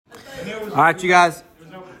All right, you guys.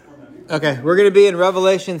 Okay, we're going to be in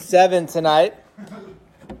Revelation 7 tonight.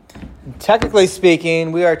 Technically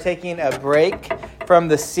speaking, we are taking a break from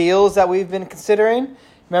the seals that we've been considering.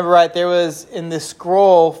 Remember, right, there was in this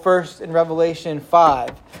scroll first in Revelation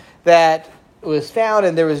 5 that was found,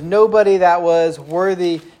 and there was nobody that was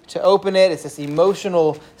worthy to open it. It's this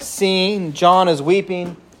emotional scene. John is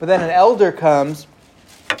weeping, but then an elder comes,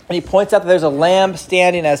 and he points out that there's a lamb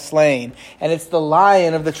standing as slain, and it's the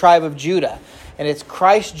Lion of the tribe of Judah. And it's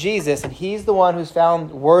Christ Jesus, and he's the one who's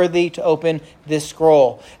found worthy to open this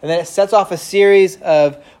scroll. And then it sets off a series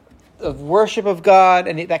of worship of God,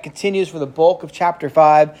 and that continues for the bulk of chapter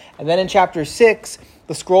 5. And then in chapter 6,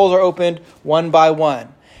 the scrolls are opened one by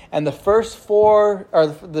one. And the first four, or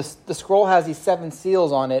the scroll has these 7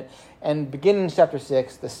 seals on it. And beginning in chapter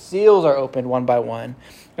 6, the seals are opened one by one.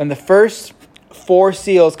 And the first 4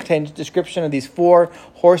 seals contain a description of these 4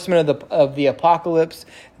 horsemen of the apocalypse,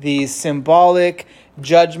 these symbolic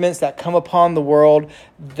judgments that come upon the world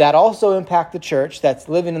that also impact the church that's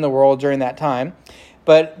living in the world during that time.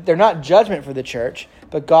 But they're not judgment for the church,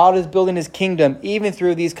 but God is building his kingdom even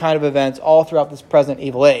through these kind of events all throughout this present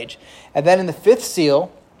evil age. And then in the 5th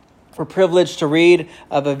seal, we're privileged to read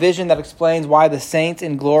of a vision that explains why the saints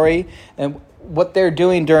in glory and what they're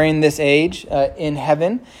doing during this age in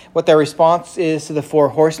heaven, what their response is to the 4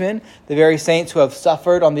 horsemen, the very saints who have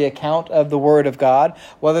suffered on the account of the word of God,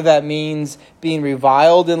 whether that means being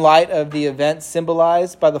reviled in light of the events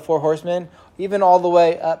symbolized by the 4 horsemen, even all the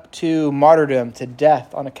way up to martyrdom, to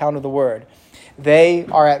death on account of the word. They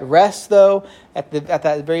are at rest, though, at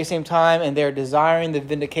that very same time, and they're desiring the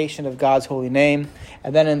vindication of God's holy name.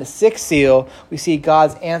 And then in the 6th seal, we see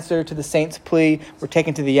God's answer to the saints' plea. We're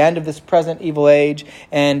taken to the end of this present evil age,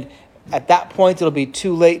 and at that point, it'll be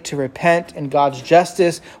too late to repent, and God's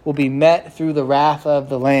justice will be met through the wrath of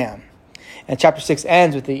the Lamb. And chapter 6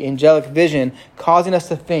 ends with the angelic vision, causing us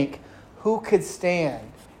to think, who could stand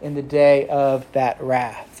in the day of that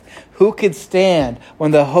wrath? Who could stand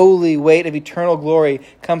when the holy weight of eternal glory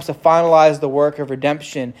comes to finalize the work of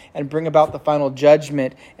redemption and bring about the final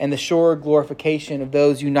judgment and the sure glorification of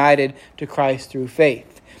those united to Christ through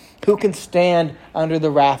faith? Who can stand under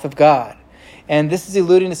the wrath of God? And this is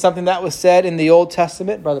alluding to something that was said in the Old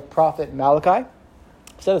Testament by the prophet Malachi.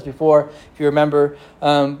 I've said this before, if you remember,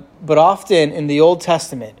 but often in the Old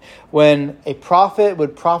Testament, when a prophet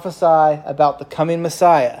would prophesy about the coming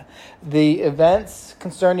Messiah, the events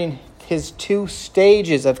concerning his 2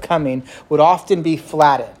 stages of coming would often be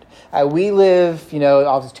flattened. We live,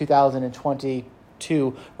 obviously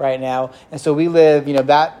 2022 right now, and so we live,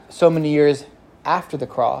 that so many years after the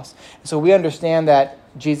cross. And so we understand that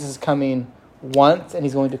Jesus is coming once and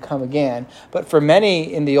he's going to come again. But for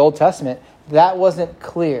many in the Old Testament, that wasn't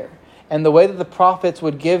clear. And the way that the prophets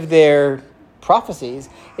would give their prophecies,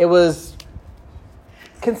 it was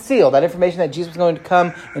concealed. That information that Jesus was going to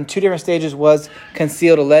come in 2 different stages was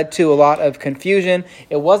concealed. It led to a lot of confusion.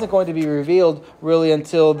 It wasn't going to be revealed really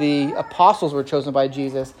until the apostles were chosen by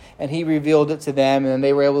Jesus, and he revealed it to them, and then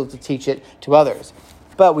they were able to teach it to others.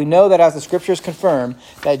 But we know that as the scriptures confirm,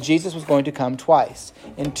 that Jesus was going to come twice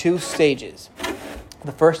in 2 stages.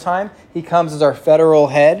 The first time, he comes as our federal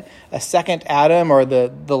head, a second Adam, or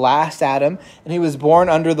the last Adam, and he was born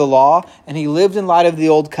under the law, and he lived in light of the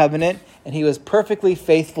old covenant, and he was perfectly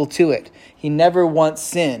faithful to it. He never once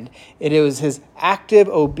sinned. It was his active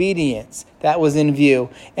obedience that was in view,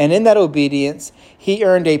 and in that obedience, he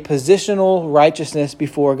earned a positional righteousness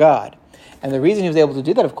before God. And the reason he was able to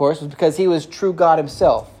do that, of course, was because he was true God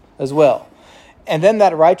himself as well. And then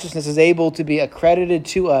that righteousness is able to be accredited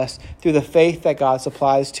to us through the faith that God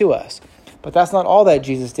supplies to us. But that's not all that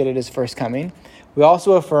Jesus did at his first coming. We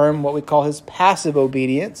also affirm what we call his passive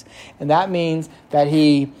obedience, and that means that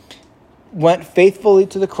he went faithfully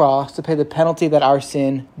to the cross to pay the penalty that our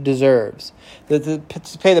sin deserves, to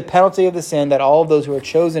pay the penalty of the sin that all of those who are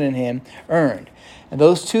chosen in him earned. And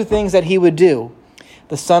those 2 things that he would do,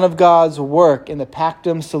 the Son of God's work in the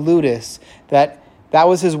Pactum Salutis, that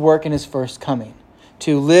was his work in his first coming,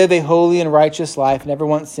 to live a holy and righteous life, never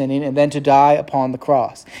once sinning, and then to die upon the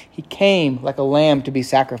cross. He came like a lamb to be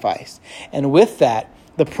sacrificed. And with that,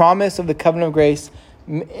 the promise of the covenant of grace,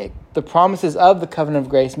 the promises of the covenant of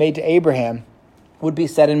grace made to Abraham would be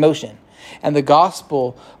set in motion. And the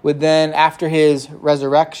gospel would then, after his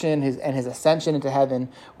resurrection and his ascension into heaven,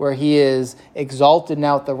 where he is exalted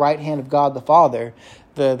now at the right hand of God the Father,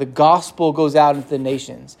 the gospel goes out into the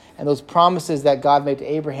nations. And those promises that God made to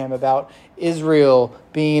Abraham about Israel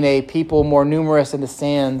being a people more numerous than the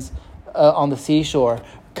sands on the seashore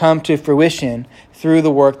come to fruition through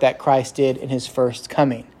the work that Christ did in his first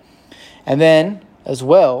coming. And then, as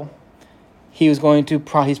well, he's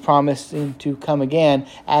promising to come again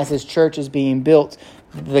as his church is being built.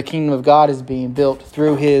 The kingdom of God is being built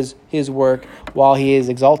through his work while he is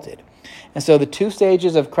exalted. And so the two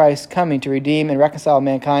stages of Christ's coming to redeem and reconcile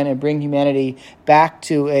mankind and bring humanity back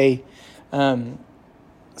to a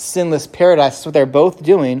sinless paradise, that's what they're both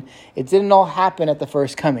doing. It didn't all happen at the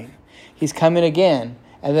first coming. He's coming again.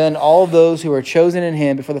 And then all of those who are chosen in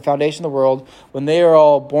him before the foundation of the world, when they are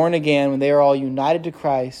all born again, when they are all united to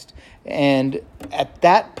Christ, and at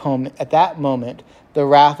that moment, the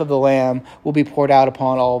wrath of the Lamb will be poured out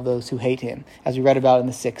upon all of those who hate him, as we read about in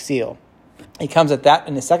the sixth seal. He comes in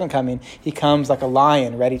the second coming, he comes like a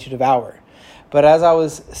lion ready to devour. But as I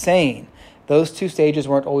was saying, those two stages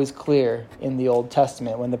weren't always clear in the Old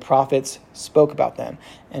Testament when the prophets spoke about them.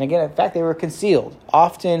 And again, in fact, they were concealed,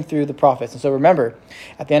 often through the prophets. And so remember,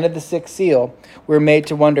 at the end of the sixth seal, we're made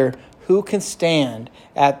to wonder who can stand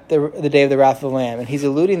at the day of the wrath of the Lamb. And he's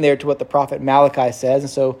alluding there to what the prophet Malachi says. And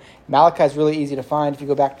so Malachi is really easy to find. If you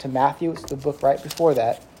go back to Matthew, it's the book right before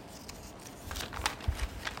that.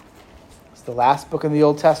 It's the last book in the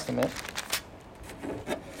Old Testament.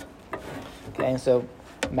 Okay, and so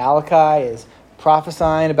Malachi is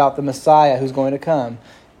prophesying about the Messiah who's going to come.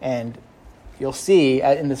 And you'll see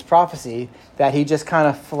in this prophecy that he just kind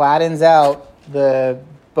of flattens out the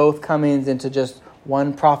both comings into just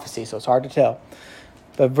one prophecy. So it's hard to tell.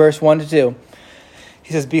 But verse 1 to 2,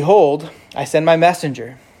 he says, "Behold, I send my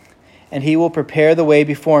messenger, and he will prepare the way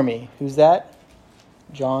before me." Who's that?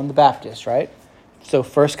 John the Baptist, right? So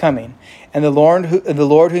first coming. "And the Lord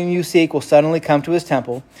whom you seek will suddenly come to his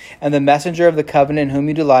temple, and the messenger of the covenant in whom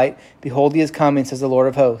you delight, behold, he is coming, says the Lord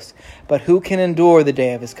of hosts. But who can endure the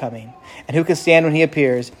day of his coming? And who can stand when he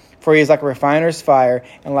appears? For he is like a refiner's fire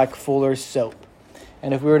and like fuller's soap."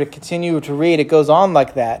 And if we were to continue to read, it goes on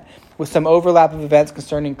like that, with some overlap of events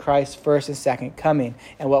concerning Christ's first and second coming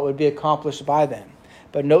and what would be accomplished by them.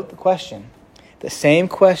 But note the question. The same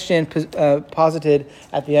question posited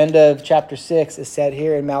at the end of chapter 6 is said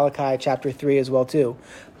here in Malachi chapter 3 as well too.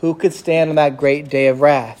 Who could stand on that great day of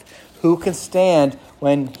wrath? Who can stand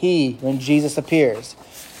when Jesus appears?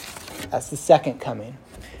 That's the second coming.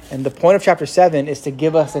 And the point of chapter 7 is to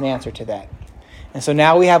give us an answer to that. And so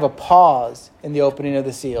now we have a pause in the opening of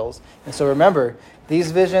the seals. And so remember,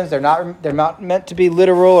 these visions, they're not meant to be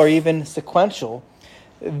literal or even sequential.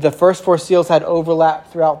 The first four seals had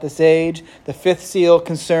overlap throughout this age. The fifth seal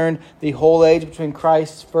concerned the whole age between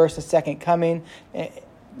Christ's first and second coming,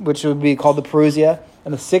 which would be called the Parousia.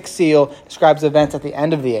 And the sixth seal describes events at the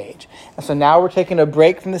end of the age. And so now we're taking a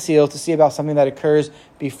break from the seals to see about something that occurs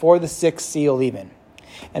before the sixth seal even.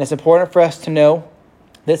 And it's important for us to know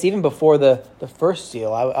this even before the first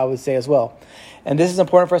seal, I would say as well. And this is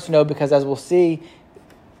important for us to know because as we'll see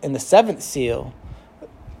in the seventh seal,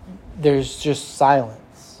 there's just silence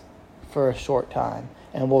for a short time.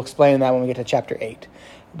 And we'll explain that when we get to chapter 8.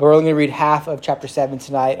 But we're only going to read half of chapter 7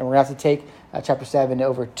 tonight, and we're going to have to take chapter 7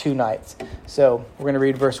 over 2 nights. So we're going to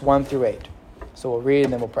read verse 1 through 8. So we'll read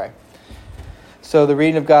and then we'll pray. So the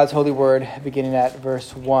reading of God's holy word, beginning at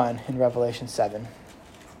verse 1 in Revelation 7.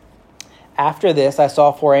 "After this, I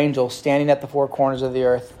saw 4 angels standing at the 4 corners of the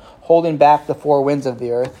earth, holding back the 4 winds of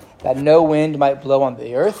the earth, that no wind might blow on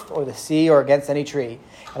the earth or the sea or against any tree.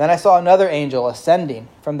 And then I saw another angel ascending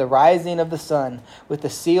from the rising of the sun with the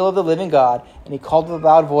seal of the living God, and he called with a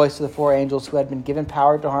loud voice to the 4 angels who had been given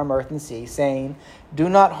power to harm earth and sea, saying, 'Do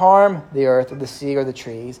not harm the earth or the sea or the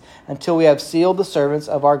trees, until we have sealed the servants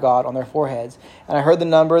of our God on their foreheads.' And I heard the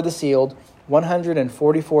number of the sealed,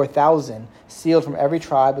 144,000, sealed from every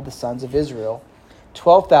tribe of the sons of Israel.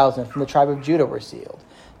 12,000 from the tribe of Judah were sealed.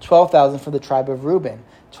 12,000 from the tribe of Reuben.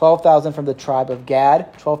 12,000 from the tribe of Gad.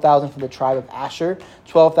 12,000 from the tribe of Asher.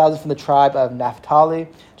 12,000 from the tribe of Naphtali.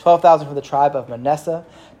 12,000 from the tribe of Manasseh.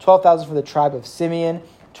 12,000 from the tribe of Simeon.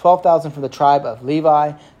 12,000 from the tribe of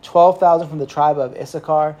Levi. 12,000 from the tribe of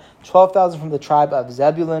Issachar. 12,000 from the tribe of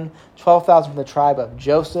Zebulun. 12,000 from the tribe of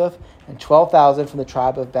Joseph. And 12,000 from the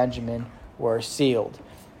tribe of Benjamin were sealed."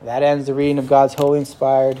 That ends the reading of God's holy,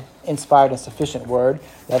 inspired and sufficient word.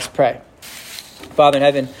 Let's pray. Father in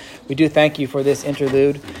heaven, we do thank you for this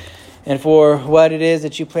interlude and for what it is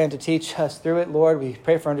that you plan to teach us through it, Lord. We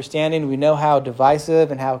pray for understanding. We know how divisive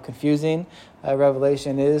and how confusing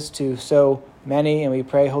Revelation is to so many, and we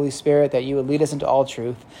pray, Holy Spirit, that you would lead us into all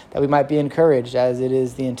truth, that we might be encouraged, as it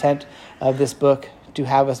is the intent of this book to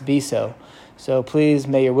have us be so. So please,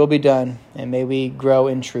 may your will be done, and may we grow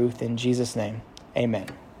in truth. In Jesus' name, amen.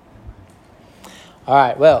 All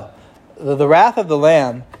right, well, the wrath of the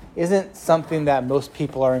Lamb isn't something that most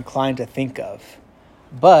people are inclined to think of,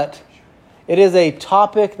 but it is a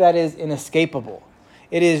topic that is inescapable.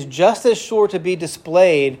 it is just as sure to be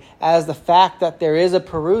displayed as the fact that there is a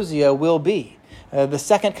Parousia will be. The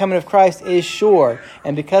second coming of Christ is sure.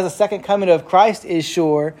 And because the second coming of Christ is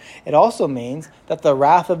sure, it also means that the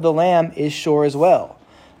wrath of the Lamb is sure as well.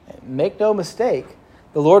 Make no mistake,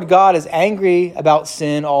 the Lord God is angry about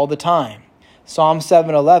sin all the time. Psalm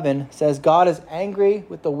 7:11 says God is angry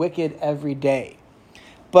with the wicked every day.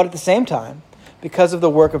 But at the same time, because of the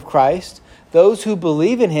work of Christ, those who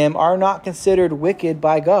believe in him are not considered wicked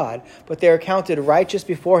by God, but they are counted righteous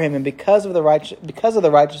before him, and because of the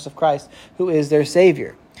righteousness of Christ, who is their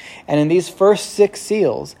Savior. And in these first 6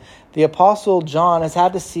 seals, the Apostle John has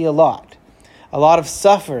had to see a lot of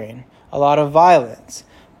suffering, a lot of violence,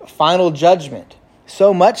 final judgment.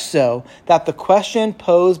 So much so that the question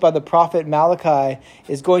posed by the prophet Malachi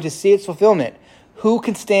is going to see its fulfillment. Who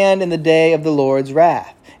can stand in the day of the Lord's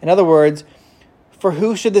wrath? In other words, for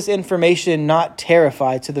who should this information not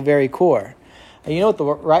terrify to the very core? And you know what the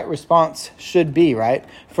right response should be, right?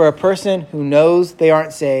 For a person who knows they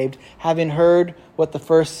aren't saved, having heard what the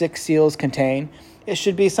first 6 seals contain, it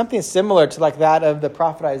should be something similar to like that of the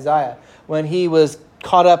prophet Isaiah when he was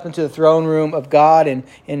caught up into the throne room of God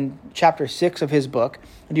in chapter 6 of his book.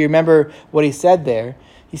 And do you remember what he said there?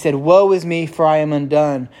 He said, "Woe is me, for I am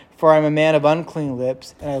undone, for I am a man of unclean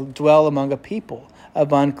lips, and I dwell among a people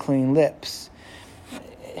of unclean lips."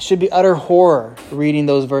 It should be utter horror reading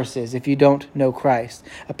those verses if you don't know Christ.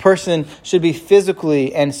 A person should be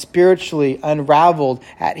physically and spiritually unraveled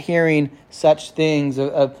at hearing such things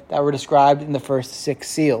that were described in the first 6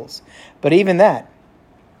 seals. But even that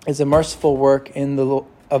is a merciful work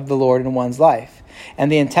of the Lord in one's life. And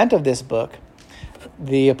the intent of this book,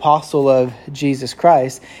 the apostle of Jesus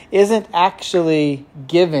Christ, isn't actually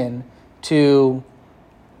given to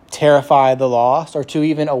terrify the lost or to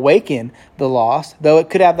even awaken the lost, though it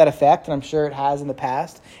could have that effect, and I'm sure it has in the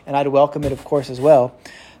past, and I'd welcome it, of course, as well.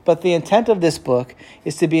 But the intent of this book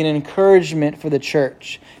is to be an encouragement for the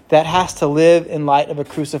church that has to live in light of a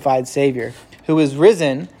crucified Savior who is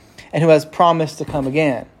risen and who has promised to come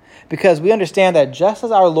again. Because we understand that just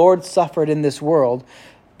as our Lord suffered in this world,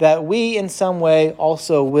 that we in some way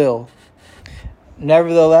also will.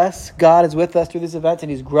 Nevertheless, God is with us through these events,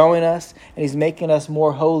 and he's growing us, and he's making us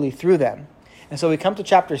more holy through them. And so we come to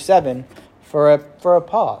chapter 7 for a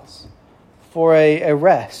pause, for a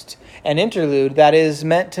rest, an interlude that is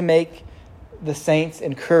meant to make the saints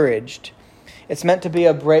encouraged. It's meant to be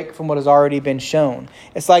a break from what has already been shown.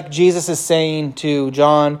 It's like Jesus is saying to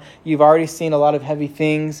John, you've already seen a lot of heavy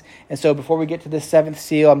things, and so before we get to the 7th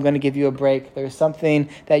seal, I'm going to give you a break. There's something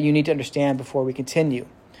that you need to understand before we continue.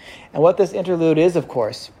 And what this interlude is, of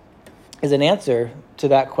course, is an answer to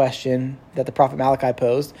that question that the prophet Malachi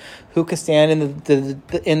posed. Who can stand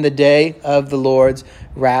in the day of the Lord's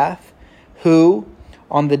wrath? Who,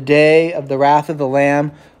 on the day of the wrath of the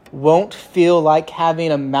Lamb, won't feel like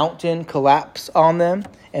having a mountain collapse on them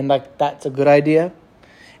and like that's a good idea?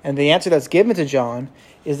 And the answer that's given to John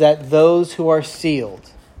is that those who are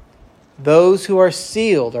sealed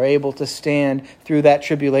are able to stand through that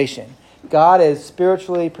tribulation. God is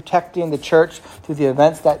spiritually protecting the church through the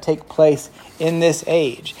events that take place in this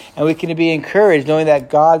age. And we can be encouraged knowing that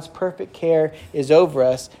God's perfect care is over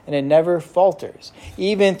us and it never falters,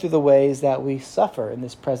 even through the ways that we suffer in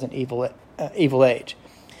this present evil age.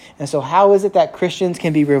 And so how is it that Christians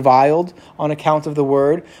can be reviled on account of the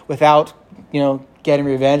word without, getting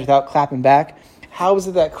revenge, without clapping back? How is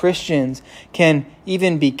it that Christians can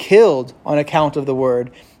even be killed on account of the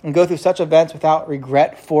word and go through such events without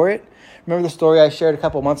regret for it? Remember the story I shared a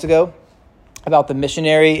couple months ago about the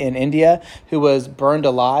missionary in India who was burned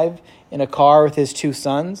alive in a car with his 2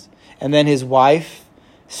 sons, and then his wife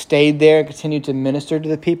stayed there and continued to minister to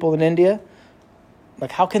the people in India?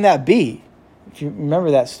 Like, how can that be? If you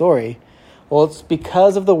remember that story, well, it's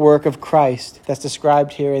because of the work of Christ that's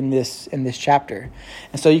described here in this chapter.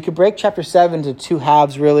 And so you could break chapter 7 into 2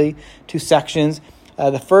 halves, really, 2 sections.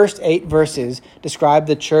 The first 8 verses describe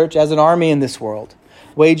the church as an army in this world,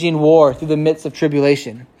 waging war through the midst of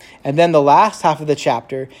tribulation. And then the last half of the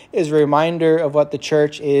chapter is a reminder of what the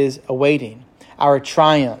church is awaiting, our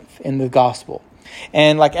triumph in the gospel.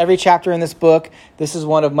 And like every chapter in this book, this is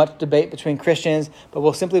one of much debate between Christians, but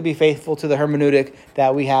we'll simply be faithful to the hermeneutic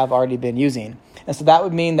that we have already been using. And so that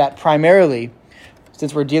would mean that primarily,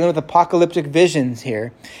 since we're dealing with apocalyptic visions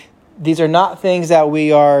here, these are not things that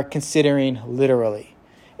we are considering literally.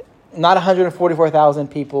 Not 144,000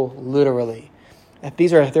 people literally.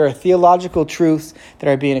 There are theological truths that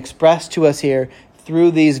are being expressed to us here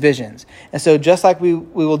through these visions. And so just like we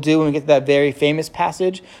will do when we get to that very famous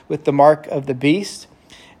passage with the mark of the beast,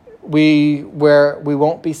 where we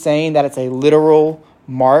won't be saying that it's a literal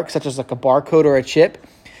mark, such as like a barcode or a chip.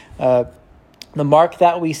 The mark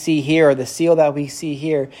that we see here, or the seal that we see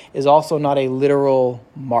here, is also not a literal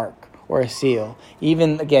mark or a seal.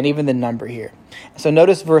 Even the number here. So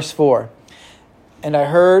notice verse 4. And I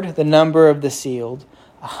heard the number of the sealed,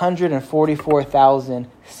 144,000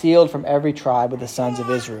 sealed from every tribe of the sons of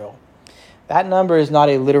Israel. That number is not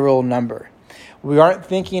a literal number. We aren't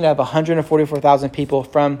thinking of 144,000 people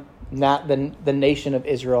from not the nation of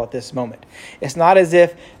Israel at this moment. It's not as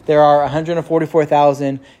if there are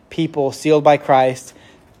 144,000 people sealed by Christ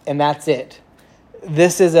and that's it.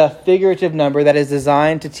 This is a figurative number that is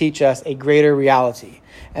designed to teach us a greater reality.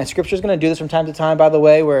 And Scripture is going to do this from time to time, by the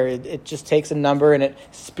way, where it just takes a number and it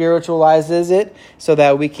spiritualizes it so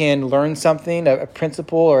that we can learn something, a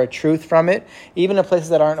principle or a truth from it, even in places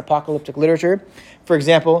that aren't apocalyptic literature. For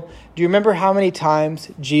example, do you remember how many times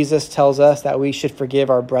Jesus tells us that we should forgive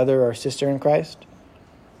our brother or sister in Christ?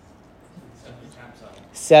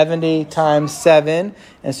 70 times 7.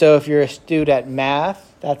 And so if you're astute at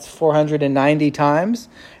math, that's 490 times,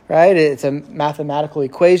 right? It's a mathematical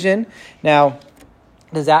equation. Now,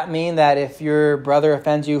 does that mean that if your brother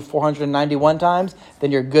offends you 491 times,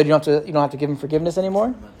 then you're good? You don't have to give him forgiveness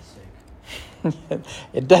anymore?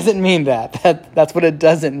 It doesn't mean that. That's what it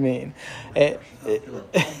doesn't mean.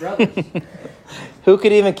 Who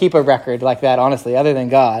could even keep a record like that, honestly, other than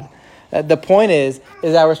God? The point is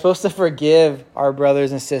that we're supposed to forgive our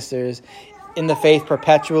brothers and sisters in the faith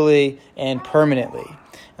perpetually and permanently.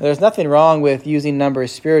 And there's nothing wrong with using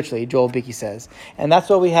numbers spiritually, Joel Beakey says. And that's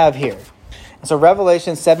what we have here. So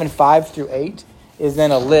Revelation 7:5-8 is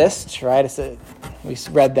then a list, right? We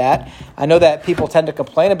read that. I know that people tend to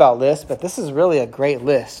complain about lists, but this is really a great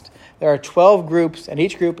list. There are 12 groups, and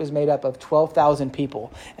each group is made up of 12,000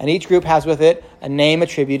 people. And each group has with it a name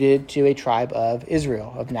attributed to a tribe of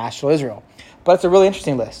Israel, of national Israel. But it's a really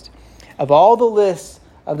interesting list. Of all the lists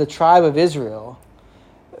of the tribe of Israel,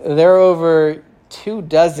 there are over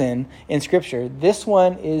 24 in Scripture. This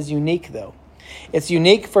one is unique, though. It's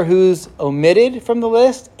unique for who's omitted from the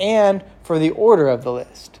list and for the order of the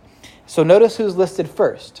list. So notice who's listed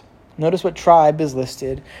first. Notice what tribe is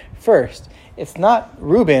listed first. It's not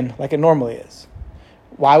Reuben like it normally is.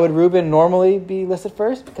 Why would Reuben normally be listed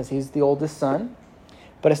first? Because he's the oldest son.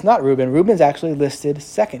 But it's not Reuben. Reuben's actually listed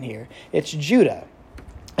second here. It's Judah.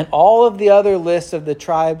 And all of the other lists of the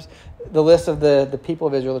tribes, the list of the people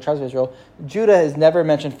of Israel, the tribes of Israel, Judah is never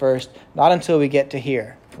mentioned first, not until we get to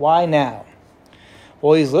here. Why now?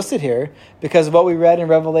 Well, he's listed here because of what we read in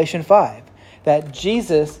Revelation 5, that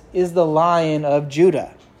Jesus is the Lion of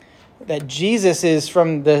Judah, that Jesus is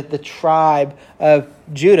from the tribe of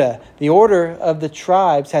Judah. The order of the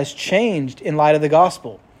tribes has changed in light of the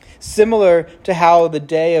gospel, similar to how the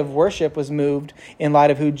day of worship was moved in light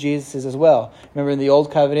of who Jesus is as well. Remember, in the Old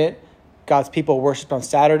Covenant, God's people worshiped on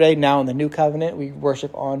Saturday. Now in the New Covenant, we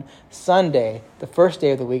worship on Sunday, the first day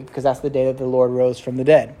of the week, because that's the day that the Lord rose from the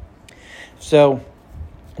dead. So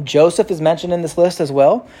Joseph is mentioned in this list as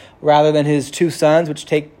well, rather than his two sons, which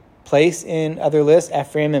take place in other lists,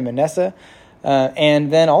 Ephraim and Manasseh.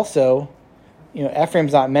 And then also,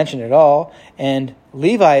 Ephraim's not mentioned at all, and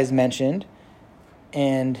Levi is mentioned,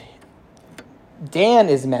 and Dan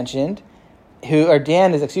is mentioned,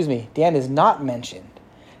 Dan is not mentioned,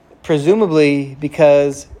 presumably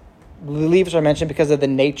because the Levites are mentioned because of the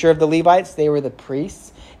nature of the Levites. They were the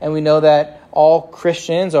priests, and we know that all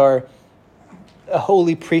Christians are a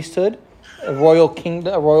holy priesthood, a royal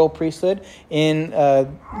kingdom, a royal priesthood in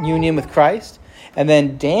union with Christ. And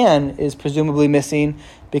then Dan is presumably missing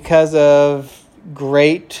because of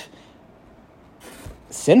great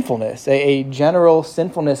sinfulness, a general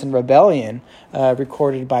sinfulness and rebellion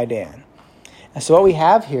recorded by Dan. And so what we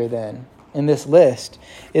have here then in this list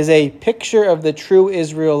is a picture of the true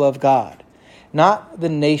Israel of God, not the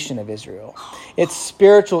nation of Israel. It's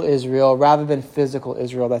spiritual Israel rather than physical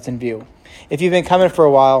Israel that's in view. If you've been coming for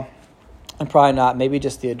a while, and probably not, maybe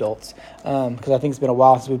just the adults, because I think it's been a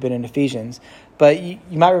while since we've been in Ephesians. But you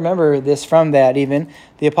might remember this from that even.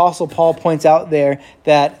 The Apostle Paul points out there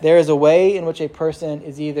that there is a way in which a person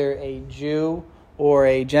is either a Jew or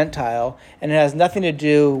a Gentile, and it has nothing to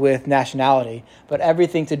do with nationality, but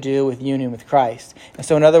everything to do with union with Christ. And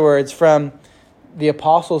so in other words, from the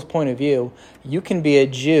Apostle's point of view, you can be a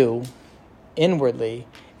Jew inwardly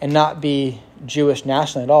and not be Jewish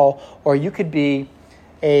nationally at all, or you could be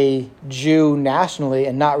a Jew nationally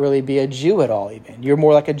and not really be a Jew at all even. You're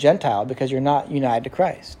more like a Gentile because you're not united to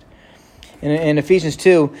Christ. In Ephesians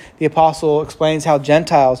 2, the apostle explains how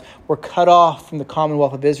Gentiles were cut off from the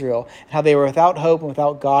commonwealth of Israel and how they were without hope and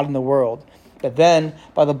without God in the world. But then,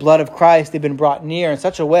 by the blood of Christ, they've been brought near in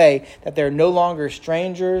such a way that they're no longer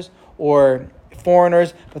strangers or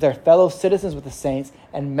foreigners, but they're fellow citizens with the saints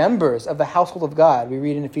and members of the household of God. We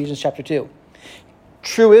read in Ephesians chapter 2.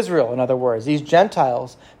 True Israel, in other words. These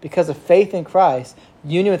Gentiles, because of faith in Christ,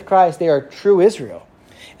 union with Christ, they are true Israel.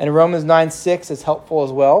 And Romans 9:6 is helpful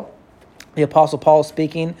as well. The Apostle Paul is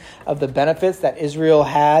speaking of the benefits that Israel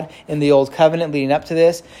had in the Old Covenant leading up to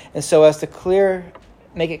this. And so as to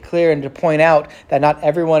make it clear and to point out that not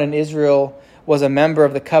everyone in Israel was a member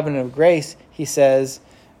of the covenant of grace, he says,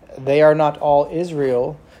 they are not all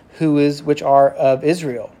Israel which are of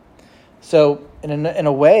Israel. So in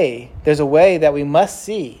a way, there's a way that we must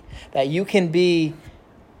see that you can be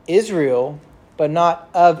Israel, but not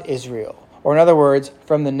of Israel. Or in other words,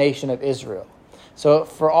 from the nation of Israel. So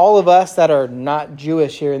for all of us that are not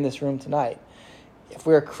Jewish here in this room tonight, if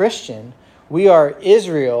we're a Christian, we are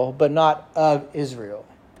Israel, but not of Israel.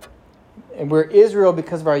 And we're Israel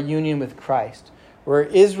because of our union with Christ. We're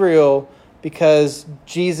Israel because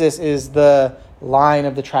Jesus is the line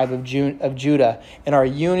of the tribe of Judah, and our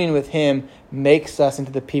union with him makes us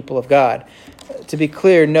into the people of God. To be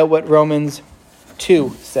clear, note what Romans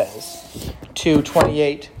 2 says.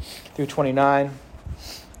 2:28 through 29.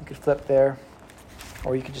 You could flip there,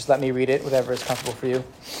 or you could just let me read it, whatever is comfortable for you.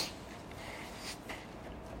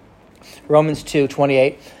 Romans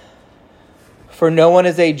 2:28. For no one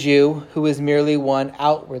is a Jew who is merely one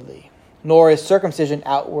outwardly, nor is circumcision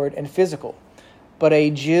outward and physical. But a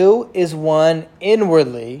Jew is one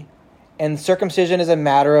inwardly, and circumcision is a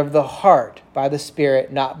matter of the heart, by the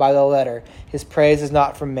Spirit, not by the letter. His praise is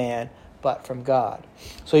not from man, but from God.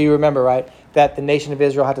 So you remember, right, that the nation of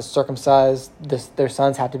Israel had to circumcise, their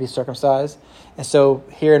sons had to be circumcised. And so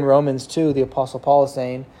here in Romans 2, the Apostle Paul is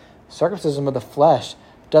saying, circumcision of the flesh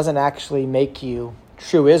doesn't actually make you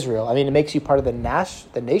true Israel. I mean, it makes you part of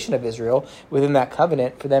the nation of Israel within that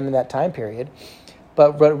covenant for them in that time period.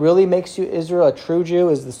 But what really makes you Israel, a true Jew,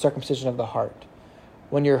 is the circumcision of the heart.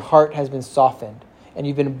 When your heart has been softened and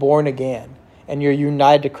you've been born again and you're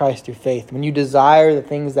united to Christ through faith. When you desire the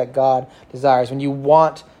things that God desires. When you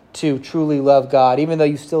want to truly love God, even though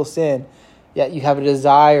you still sin, yet you have a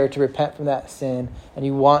desire to repent from that sin and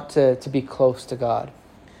you want to be close to God.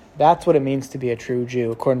 That's what it means to be a true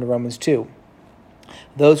Jew, according to Romans 2.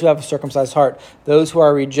 Those who have a circumcised heart, those who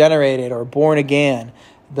are regenerated or born again,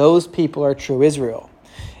 those people are true Israel.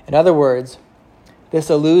 In other words, this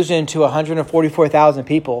allusion to 144,000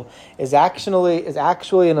 people is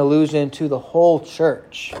actually an allusion to the whole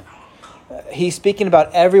church. He's speaking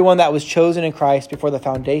about everyone that was chosen in Christ before the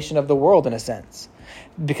foundation of the world, in a sense,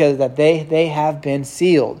 because that they have been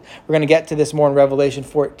sealed. We're going to get to this more in Revelation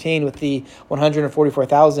 14 with the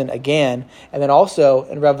 144,000 again, and then also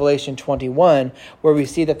in Revelation 21, where we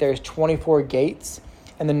see that there's 24 gates,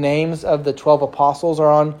 and the names of the 12 apostles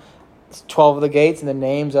are on 12 of the gates, and the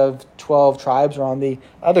names of 12 tribes are on the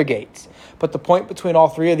other gates. But the point between all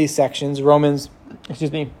three of these sections, Revelation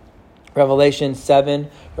 7,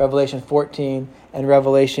 Revelation 14, and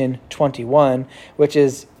Revelation 21, which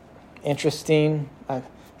is interesting,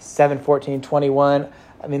 7, 14, 21.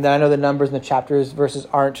 I mean, I know the numbers in the chapters, verses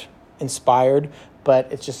aren't inspired,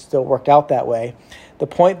 but it's just still worked out that way. The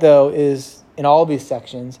point, though, is in all of these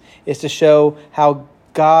sections is to show how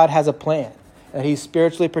God has a plan, that he's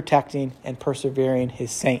spiritually protecting and persevering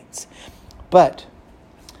his saints. But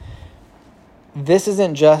this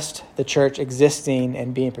isn't just the church existing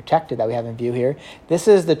and being protected that we have in view here. This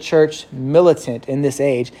is the church militant in this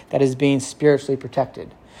age that is being spiritually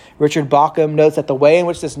protected. Richard Bauckham notes that the way in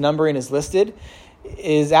which this numbering is listed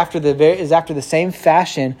is after the same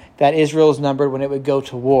fashion that Israel is numbered when it would go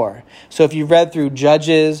to war. So if you've read through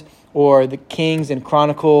Judges or the Kings and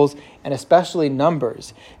Chronicles, and especially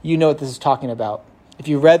Numbers, you know what this is talking about. If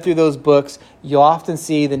you read through those books, you'll often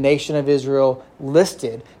see the nation of Israel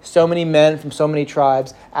listed, so many men from so many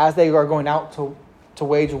tribes, as they are going out to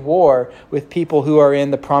wage war with people who are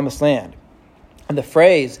in the promised land. And the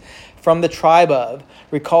phrase, from the tribe of,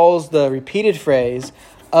 recalls the repeated phrase,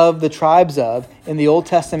 of the tribes of, in the Old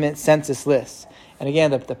Testament census lists. And again,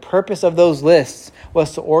 the purpose of those lists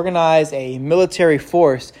was to organize a military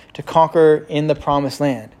force to conquer in the promised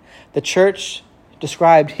land. The church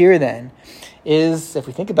described here then is, if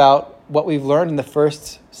we think about what we've learned in the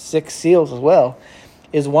first 6 seals as well,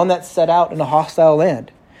 is one that's set out in a hostile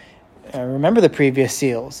land. Remember the previous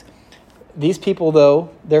seals. These people,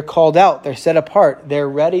 though, they're called out, they're set apart, they're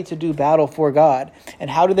ready to do battle for God. And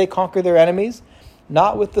how do they conquer their enemies?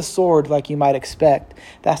 Not with the sword like you might expect.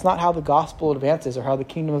 That's not how the gospel advances or how the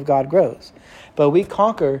kingdom of God grows. But we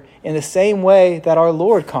conquer in the same way that our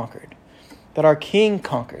Lord conquered, that our King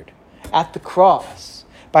conquered, at the cross,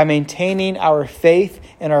 by maintaining our faith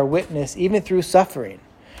and our witness even through suffering.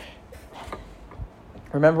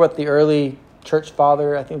 Remember what the early church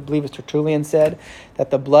father, I believe it's Tertullian, said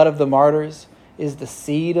that the blood of the martyrs is the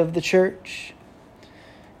seed of the church.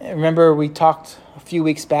 And remember, we talked a few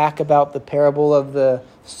weeks back about the parable of the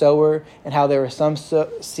sower and how there was some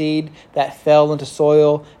seed that fell into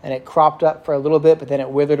soil and it cropped up for a little bit, but then it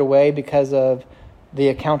withered away because of the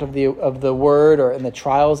account of the word or in the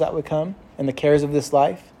trials that would come and the cares of this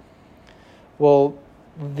life. Well,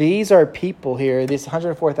 these are people here, these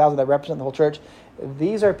 104,000 that represent the whole church.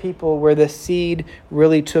 These are people where the seed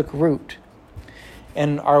really took root.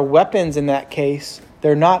 And our weapons in that case,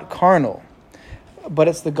 they're not carnal, but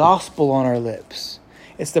it's the gospel on our lips.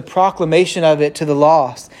 It's the proclamation of it to the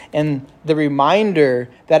lost and the reminder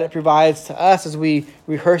that it provides to us as we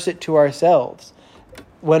rehearse it to ourselves.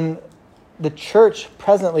 When the church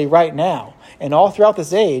presently, right now, and all throughout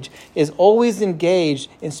this age, is always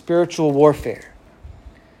engaged in spiritual warfare.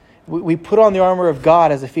 We put on the armor of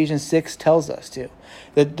God, as Ephesians 6 tells us to.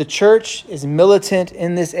 The church is militant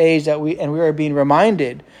in this age we are being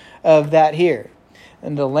reminded of that here.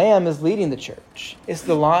 And the Lamb is leading the church. It's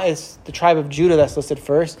the tribe of Judah that's listed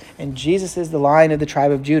first, and Jesus is the Lion of the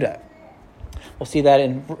tribe of Judah. We'll see that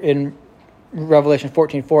in Revelation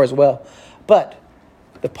 14:4 as well. But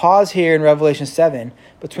the pause here in Revelation 7,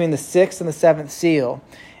 between the sixth and the seventh seal,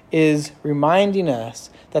 is reminding us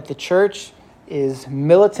that the church is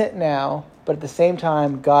militant now, but at the same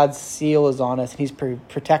time, God's seal is on us, and He's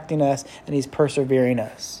protecting us, and He's persevering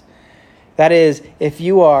us. That is, if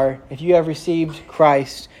you have received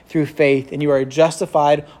Christ through faith, and you are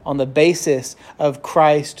justified on the basis of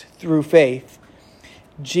Christ through faith,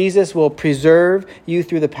 Jesus will preserve you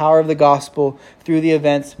through the power of the gospel, through the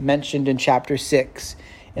events mentioned in chapter 6,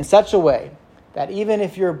 in such a way that even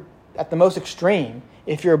if you're at the most extreme,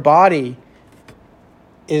 if your body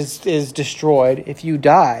is destroyed, if you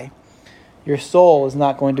die, your soul is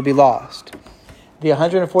not going to be lost. The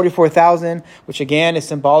 144,000, which again is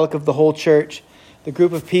symbolic of the whole church, the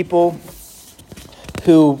group of people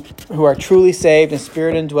who are truly saved and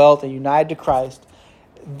spirit indwelt and united to Christ,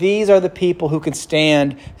 these are the people who can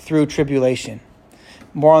stand through tribulation.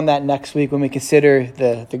 More on that next week when we consider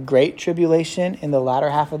the great tribulation in the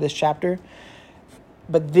latter half of this chapter.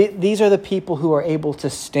 But these are the people who are able to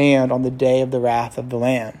stand on the day of the wrath of the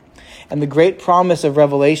Lamb. And the great promise of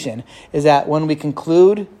Revelation is that when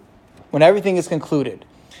everything is concluded,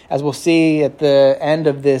 as we'll see at the end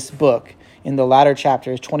of this book in the latter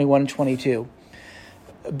chapters 21 and 22,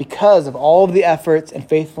 because of all of the efforts and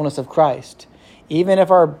faithfulness of Christ, even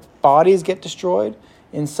if our bodies get destroyed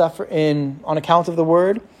on account of the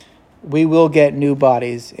word, we will get new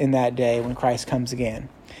bodies in that day when Christ comes again.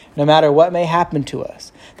 No matter what may happen to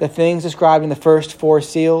us, the things described in the first 4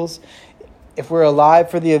 seals, if we're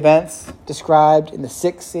alive for the events described in the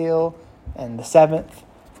 6th seal and the 7th,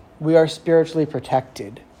 we are spiritually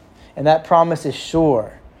protected. And that promise is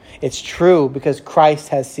sure. It's true because Christ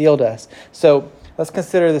has sealed us. So let's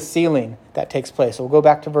consider the sealing that takes place. So we'll go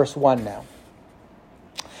back to verse 1 now.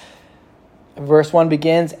 Verse 1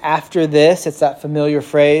 begins, after this, it's that familiar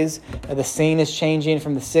phrase, the scene is changing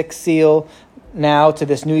from the 6th seal now to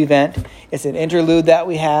this new event. It's an interlude that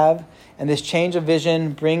we have, and this change of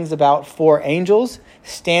vision brings about 4 angels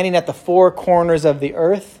standing at the 4 corners of the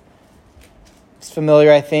earth. It's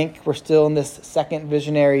familiar, I think. We're still in this second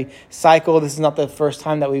visionary cycle. This is not the first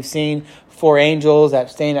time that we've seen 4 angels that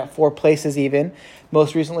staying at 4 places even.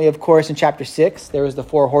 Most recently, of course, in chapter 6, there was the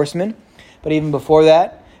 4 horsemen. But even before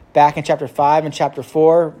that, back in chapter 5 and chapter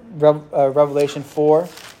 4, Revelation 4,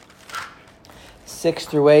 6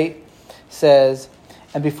 through 8, says,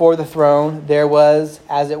 and before the throne there was,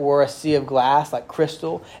 as it were, a sea of glass like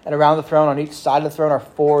crystal, and around the throne on each side of the throne are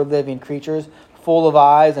 4 living creatures, full of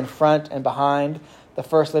eyes in front and behind. The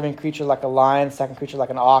first living creature like a lion, the second creature like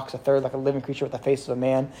an ox, the third like a living creature with the face of a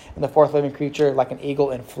man, and the fourth living creature like an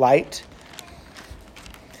eagle in flight.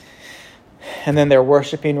 And then they're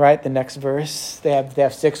worshiping, right? The next verse. They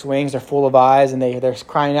have 6 wings, they're full of eyes, and they're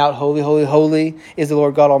crying out, holy, holy, holy is the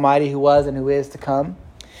Lord God Almighty, who was and who is to come.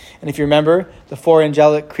 And if you remember, the 4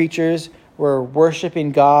 angelic creatures were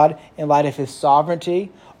worshiping God in light of His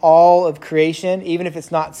sovereignty. All of creation, even if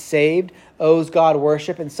it's not saved, owes God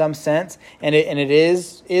worship in some sense. And it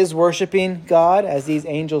is worshiping God, as these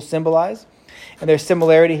angels symbolize. And there's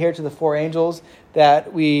similarity here to the 4 angels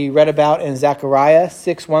that we read about in Zechariah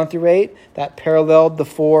 6, 1 through 8, that paralleled the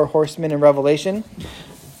 4 horsemen in Revelation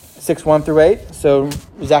 6, 1 through 8. So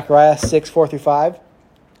Zechariah 6, 4 through 5.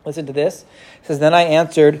 Listen to this. It says, then I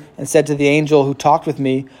answered and said to the angel who talked with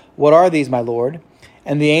me, what are these, my Lord?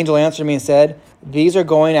 And the angel answered me and said, these are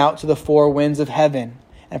going out to the 4 winds of heaven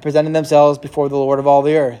and presenting themselves before the Lord of all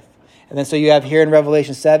the earth. And then so you have here in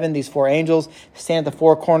Revelation 7, these 4 angels stand at the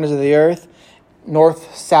 4 corners of the earth,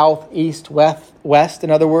 north, south, east, west,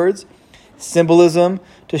 in other words. Symbolism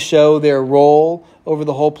to show their role over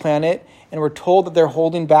the whole planet. And we're told that they're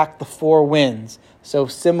holding back the four winds, so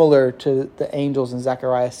similar to the angels in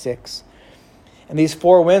Zechariah 6. And these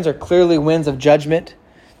four winds are clearly winds of judgment.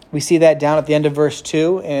 We see that down at the end of verse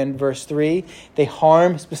 2 and verse 3. They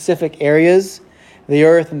harm specific areas, the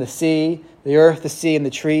earth and the sea, the earth, the sea, and the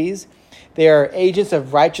trees. They are agents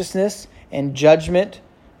of righteousness and judgment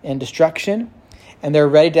and destruction, and they're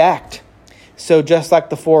ready to act. So just like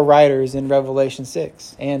the four riders in Revelation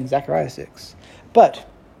 6 and Zechariah 6. But,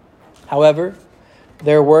 however,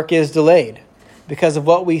 their work is delayed because of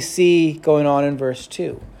what we see going on in verse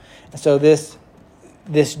 2. And so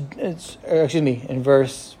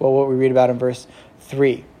what we read about in verse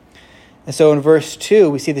 3. And so in verse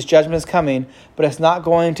 2, we see this judgment is coming, but it's not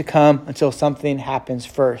going to come until something happens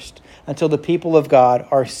first, until the people of God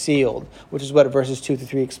are sealed, which is what verses 2 through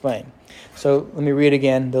 3 explain. So let me read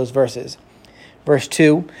again those verses. Verse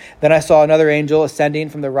 2, then I saw another angel ascending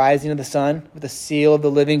from the rising of the sun with the seal of the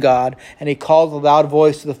living God, and he called with a loud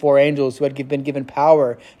voice to the four angels who had been given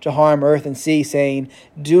power to harm earth and sea, saying,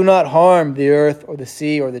 do not harm the earth or the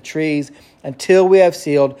sea or the trees until we have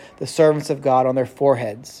sealed the servants of God on their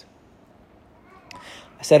foreheads.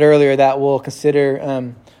 I said earlier that we'll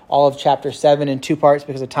consider all of chapter 7 in two parts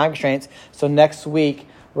because of time constraints. So next week,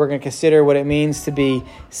 we're going to consider what it means to be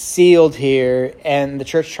sealed here and the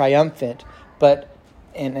church triumphant. But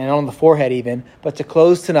and on the forehead even. But to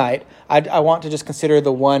close tonight, I want to just consider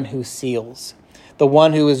the one who seals, the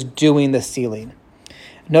one who is doing the sealing.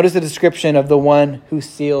 Notice the description of the one who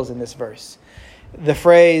seals in this verse. The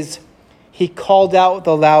phrase, he called out with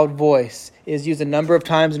a loud voice, is used a number of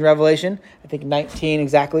times in Revelation, I think 19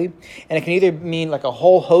 exactly. And it can either mean like a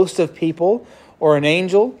whole host of people or an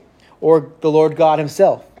angel or the Lord God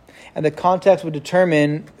himself. And the context would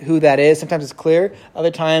determine who that is. Sometimes it's clear.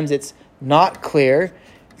 Other times it's not clear.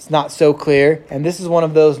 It's not so clear. And this is one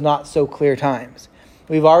of those not so clear times.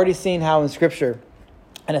 We've already seen how in Scripture,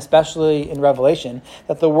 and especially in Revelation,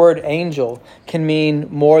 that the word angel can mean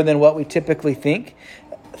more than what we typically think.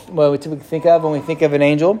 What we typically think of when we think of an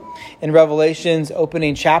angel. In Revelation's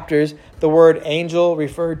opening chapters, the word angel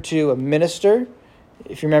referred to a minister.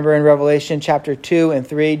 If you remember in Revelation chapter 2 and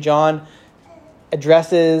 3, John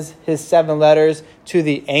addresses his 7 letters to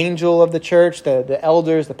the angel of the church, the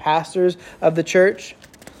elders, the pastors of the church.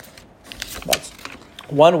 That's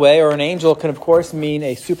one way. Or an angel can, of course, mean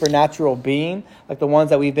a supernatural being, like the ones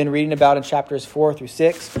that we've been reading about in chapters 4 through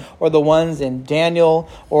 6, or the ones in Daniel,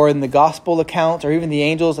 or in the gospel accounts, or even the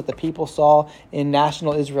angels that the people saw in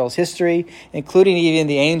national Israel's history, including even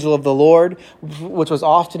the angel of the Lord, which was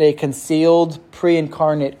often a concealed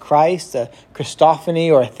pre-incarnate Christ, a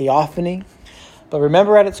Christophany or a theophany. But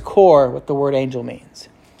remember at its core what the word angel means.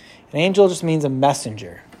 An angel just means a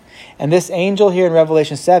messenger. And this angel here in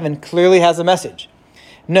Revelation 7 clearly has a message.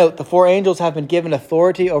 Note, the 4 angels have been given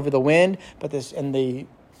authority over the wind, but this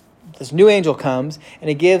new angel comes and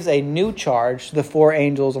he gives a new charge to the 4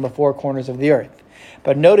 angels on the 4 corners of the earth.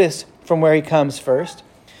 But notice from where he comes first.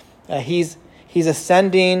 He's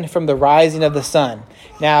ascending from the rising of the sun.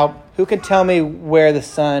 Now, who can tell me where the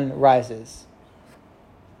sun rises?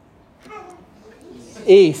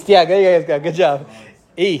 East. Yeah, good job.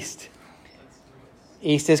 East.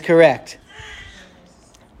 East is correct.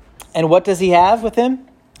 And what does he have with him?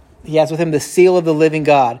 He has with him the seal of the living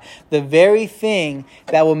God, the very thing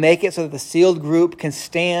that will make it so that the sealed group can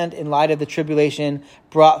stand in light of the tribulation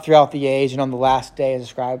brought throughout the age and on the last day as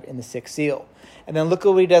described in the 6th seal. And then look at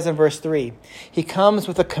what he does in verse 3. He comes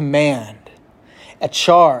with a command, a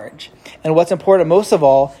charge. And what's important most of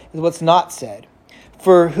all is what's not said.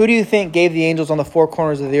 For who do you think gave the angels on the 4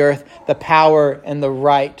 corners of the earth the power and the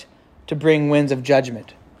right to bring winds of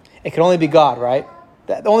judgment? It could only be God, right?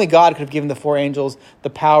 Only God could have given the 4 angels the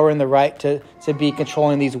power and the right to be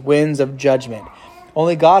controlling these winds of judgment.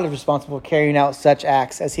 Only God is responsible for carrying out such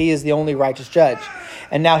acts, as he is the only righteous judge.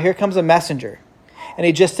 And now here comes a messenger. And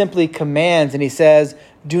he just simply commands, and he says,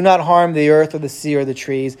 do not harm the earth or the sea or the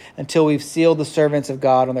trees until we've sealed the servants of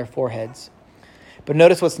God on their foreheads. But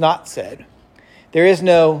notice what's not said. There is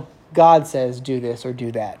no God says do this or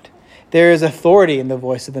do that. There is authority in the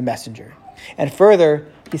voice of the messenger. And further,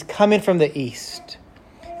 he's coming from the east.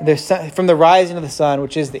 There's from the rising of the sun,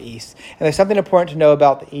 which is the east. And there's something important to know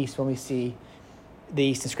about the east when we see the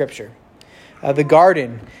east in Scripture. The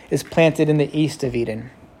garden is planted in the east of Eden.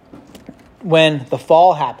 When the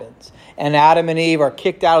fall happens and Adam and Eve are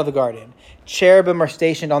kicked out of the garden, cherubim are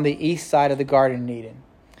stationed on the east side of the garden in Eden.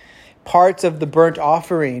 Parts of the burnt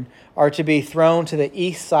offering are to be thrown to the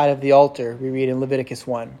east side of the altar, we read in Leviticus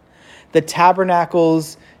 1. The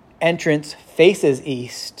tabernacle's entrance faces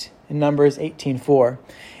east in Numbers 18:4.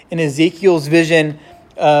 In Ezekiel's vision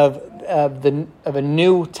of a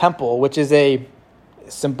new temple, which is the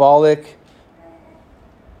symbolic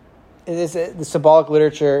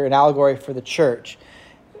literature, an allegory for the church.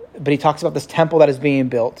 But he talks about this temple that is being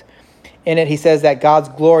built. In it, he says that God's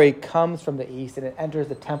glory comes from the east and it enters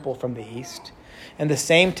the temple from the east. And the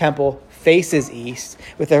same temple faces east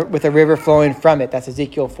with a river flowing from it. That's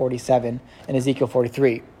Ezekiel 47 and Ezekiel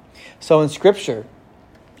 43. So in Scripture,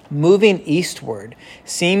 moving eastward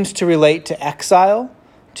seems to relate to exile,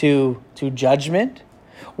 to judgment,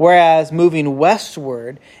 whereas moving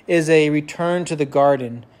westward is a return to the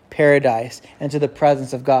garden, paradise, and to the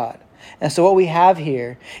presence of God. And so what we have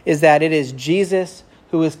here is that it is Jesus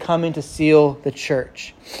who is coming to seal the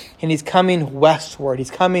church. And he's coming westward.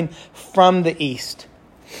 He's coming from the east.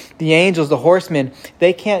 The angels, the horsemen,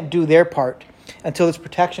 they can't do their part until this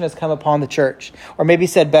protection has come upon the church. Or maybe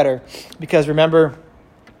said better, because remember,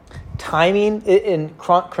 timing in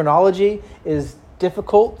chronology is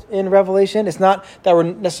difficult in Revelation. It's not that we're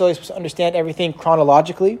necessarily supposed to understand everything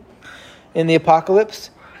chronologically in the apocalypse,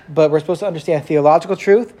 but we're supposed to understand theological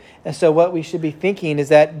truth. And so what we should be thinking is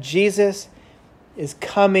that Jesus is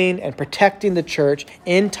coming and protecting the church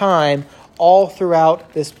in time all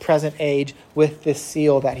throughout this present age with this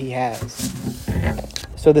seal that he has.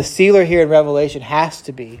 So the sealer here in Revelation has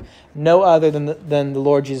to be no other than the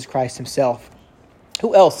Lord Jesus Christ himself.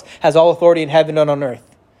 Who else has all authority in heaven and on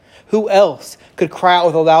earth? Who else could cry out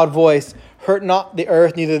with a loud voice, "Hurt not the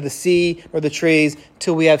earth, neither the sea nor the trees,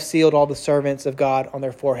 till we have sealed all the servants of God on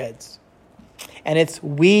their foreheads"? And it's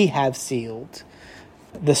we have sealed.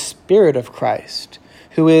 The Spirit of Christ,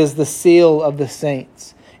 who is the seal of the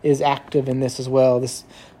saints, is active in this as well.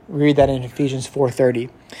 We read that in Ephesians 4:30.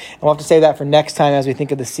 And we'll have to say that for next time as we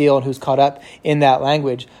think of the seal and who's caught up in that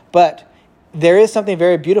language. But there is something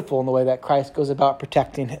very beautiful in the way that Christ goes about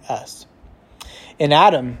protecting us. In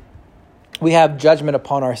Adam, we have judgment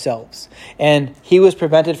upon ourselves. And he was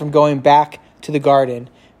prevented from going back to the garden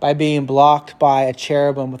by being blocked by a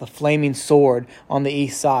cherubim with a flaming sword on the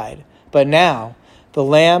east side. But now, the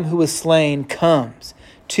Lamb who was slain comes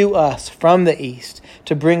to us from the east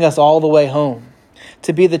to bring us all the way home,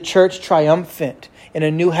 to be the church triumphant in a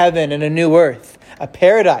new heaven and a new earth, a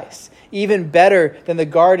paradise even better than the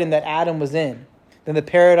garden that Adam was in, than the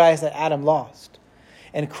paradise that Adam lost.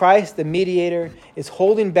 And Christ, the mediator, is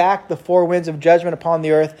holding back the four winds of judgment upon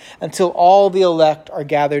the earth until all the elect are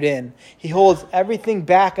gathered in. He holds everything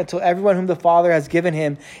back until everyone whom the Father has given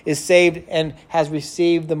him is saved and has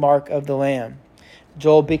received the mark of the Lamb.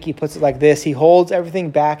 Joel Bickey puts it like this: he holds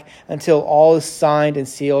everything back until all is signed and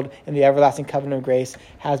sealed and the everlasting covenant of grace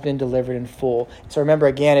has been delivered in full. So remember,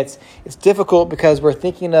 again, it's difficult because we're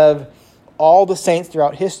thinking of all the saints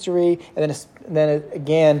throughout history, and then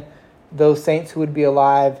again, those saints who would be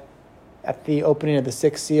alive at the opening of the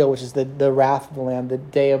sixth seal, which is the wrath of the Lamb, the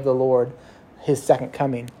day of the Lord, his second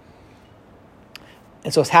coming.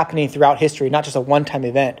 And so it's happening throughout history, not just a one-time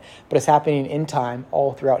event, but it's happening in time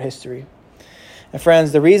all throughout history. And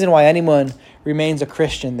friends, the reason why anyone remains a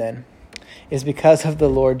Christian then is because of the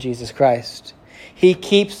Lord Jesus Christ. He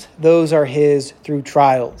keeps those are his through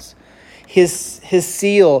trials. His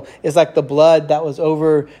seal is like the blood that was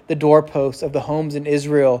over the doorposts of the homes in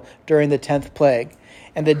Israel during the 10th plague.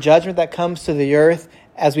 And the judgment that comes to the earth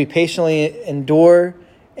as we patiently endure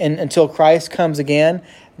until Christ comes again,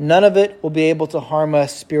 none of it will be able to harm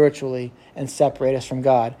us spiritually and separate us from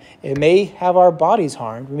God. It may have our bodies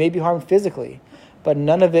harmed. We may be harmed physically, but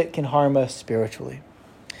none of it can harm us spiritually.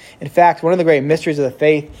 In fact, one of the great mysteries of the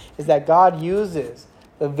faith is that God uses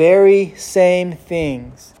the very same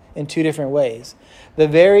things in two different ways. The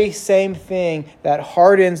very same thing that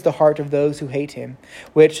hardens the heart of those who hate him,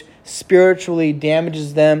 which spiritually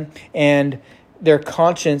damages them and their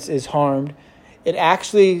conscience is harmed.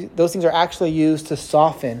 Those things are actually used to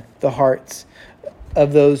soften the hearts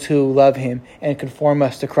of those who love him and conform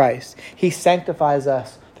us to Christ. He sanctifies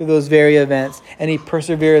us through those very events, and he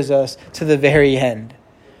perseveres us to the very end.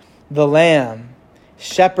 The Lamb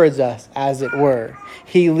shepherds us, as it were.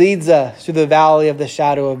 He leads us through the valley of the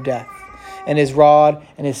shadow of death, and his rod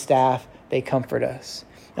and his staff, they comfort us.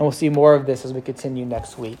 And we'll see more of this as we continue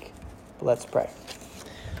next week. But let's pray.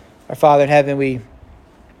 Our Father in heaven, we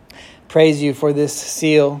praise you for this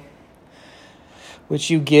seal, which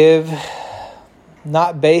you give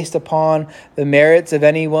not based upon the merits of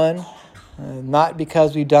anyone, not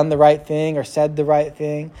because we've done the right thing or said the right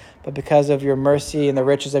thing, but because of your mercy and the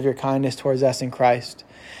riches of your kindness towards us in Christ.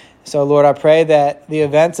 So, Lord, I pray that the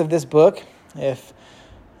events of this book, if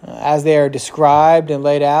as they are described and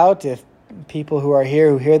laid out, if people who are here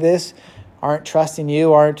who hear this aren't trusting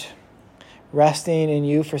you, aren't resting in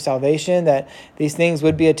you for salvation, that these things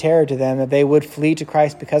would be a terror to them, that they would flee to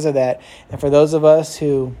Christ because of that. And for those of us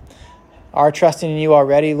who are trusting in you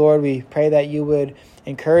already, Lord, we pray that you would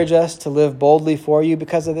encourage us to live boldly for you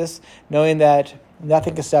because of this, knowing that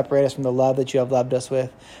nothing can separate us from the love that you have loved us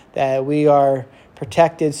with, that we are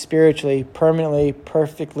protected spiritually, permanently,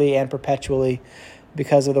 perfectly, and perpetually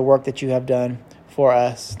because of the work that you have done for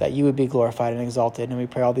us, that you would be glorified and exalted. And we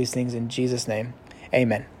pray all these things in Jesus' name.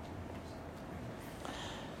 Amen.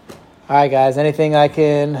 All right, guys, anything I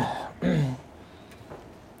can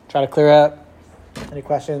try to clear up? Any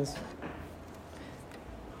questions?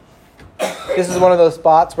 This is one of those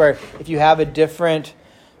spots where if you have a different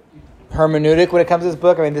hermeneutic when it comes to this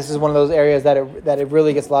book, I mean, this is one of those areas that it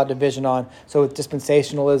really gets a lot of division on. So with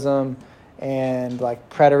dispensationalism and like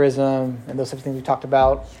preterism and those types of things we talked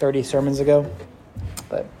about 30 sermons ago.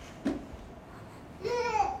 But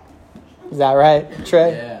is that right,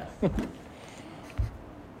 Trey? Yeah.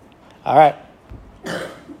 All right.